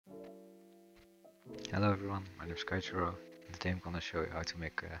Hello everyone, my name is Kaijiro, and today I'm gonna show you how to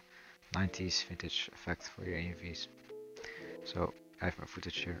make a 90s vintage effect for your AMVs. So I have my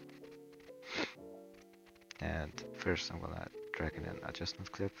footage here, and first I'm gonna drag in an adjustment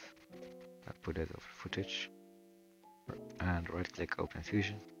clip, put it over footage, and right click Open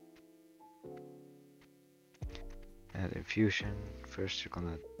Fusion. And in Fusion, first you're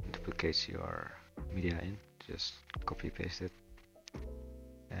gonna duplicate your media in, just copy paste it,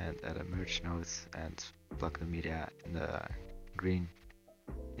 and add a merge node and plug the media in the green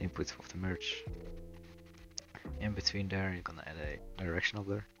input of the merge. In between there, you're gonna add a directional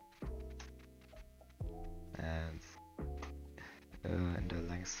blur, and in the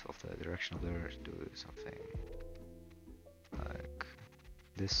length of the directional blur, do something like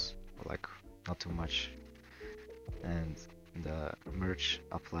this, or like not too much. And in the merge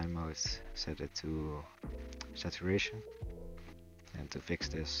apply mode, set it to saturation. And to fix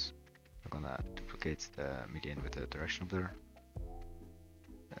this, I'm gonna duplicate the median with the directional blur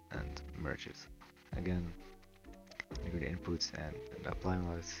and merge it again. Go to input and in the apply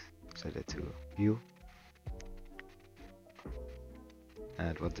mode, set it to hue.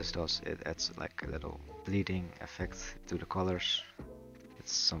 And what this does, it adds like a little bleeding effect to the colors.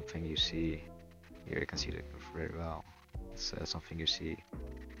 It's something you see here. You can see it very well. It's something you see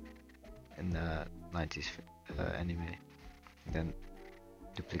in the 90s anime. Then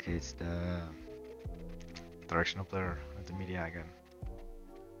duplicate the directional blur with the media again.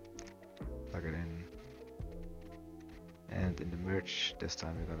 Plug it in. And in the merge, this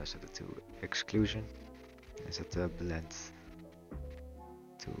time we're gonna set it to exclusion and set the blend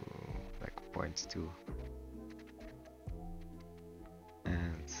to like 0.2.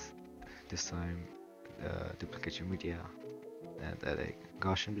 And this time duplicate your media and add a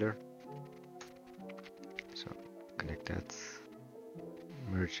Gaussian blur. So connect that,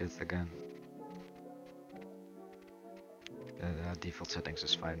 merge it again. The default settings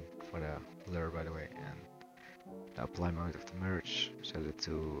is fine for the blur, by the way, and the apply mode of the merge, set it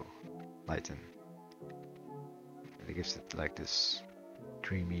to lighten. It gives it like this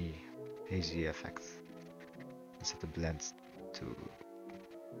dreamy, hazy effect. And set the blend to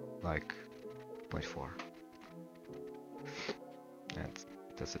like 0.4. And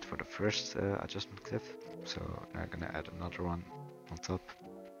that's it for the first adjustment clip. So I'm gonna add another one on top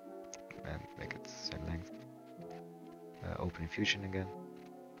and make it the same length. Open Fusion again.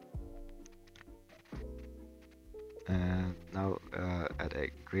 And now add a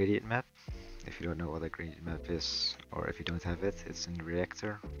gradient map. If you don't know what a gradient map is, or if you don't have it, it's in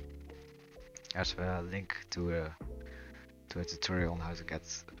Reactor. There's a link to a tutorial on how to get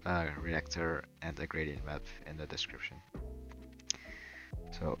a Reactor and a gradient map in the description.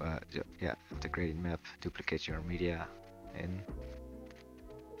 So yeah, the gradient map, duplicate your media in,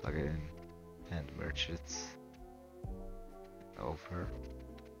 plug it in, and merge it over.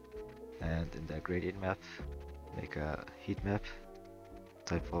 And in the gradient map, make a heat map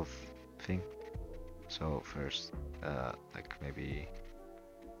type of thing. So first, like maybe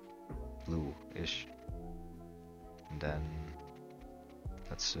blue-ish, and then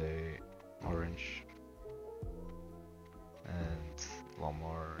let's say orange, and one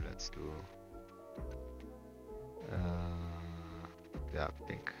more. Let's do yeah,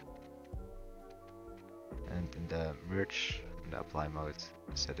 pink. And in the merge, in the apply mode,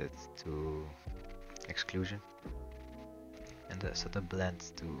 set it to exclusion, and set the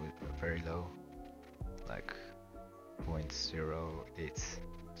blend to very low, like 0.08,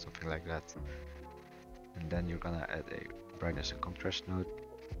 something like that. And then you're gonna add a brightness and contrast node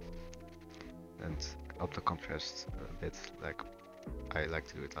and up the contrast a bit, like I like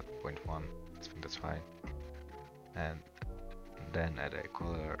to do it at 0.1, I think that's fine. And then add a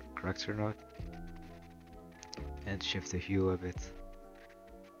color corrector node and shift the hue a bit,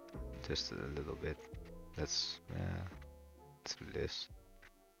 just a little bit. Let's do this,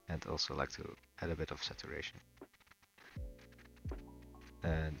 and also like to add a bit of saturation.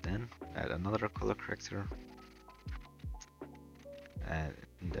 And then add another color corrector, and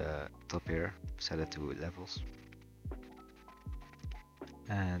in the top here set it to levels,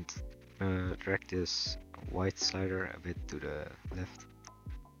 and drag this white slider a bit to the left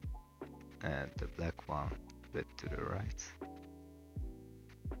and the black one a bit to the right,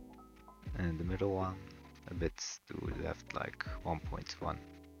 and the middle one a bit to the left, like 1.1.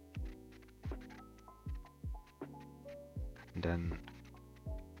 Then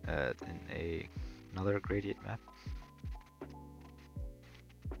add in another gradient map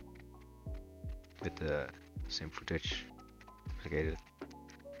with the same footage, duplicate it,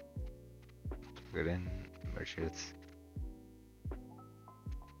 plug it in, merge it,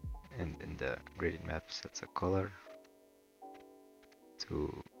 and in the gradient map set the color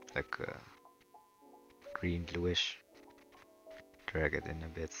to like green bluish, drag it in a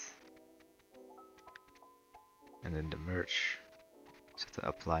bit, and then the merge, set the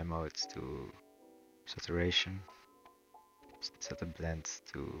apply mode to saturation, set the blend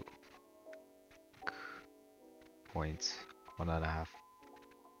to 0.1.5.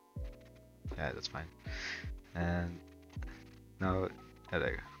 Yeah, that's fine. And now add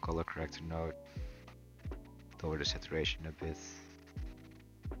a color corrector node, lower the saturation a bit,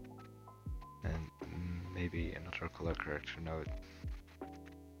 and maybe another color corrector node,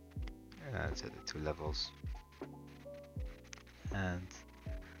 and set it to levels, and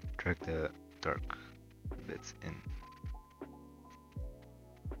drag the dark bit in.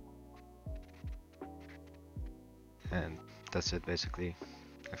 And that's it basically.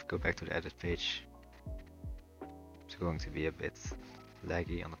 If we go back to the edit page, it's going to be a bit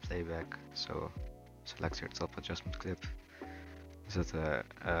laggy on the playback, so select your top adjustment clip, set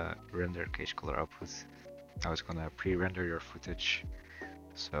a render cage color output. Now it's gonna pre-render your footage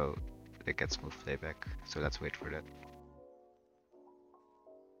so it gets smooth playback, so let's wait for that.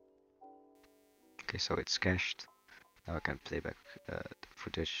 Okay, so it's cached. Now I can play back the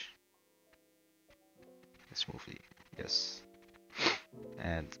footage smoothly, yes.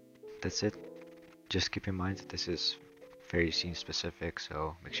 And that's it. Just keep in mind that this is very scene specific,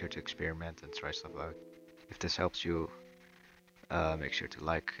 so make sure to experiment and try stuff out. If this helps you, make sure to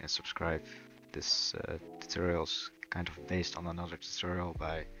like and subscribe. This tutorial's kind of based on another tutorial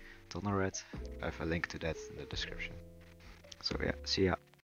by Donored. I have a link to that in the description. So yeah, see ya.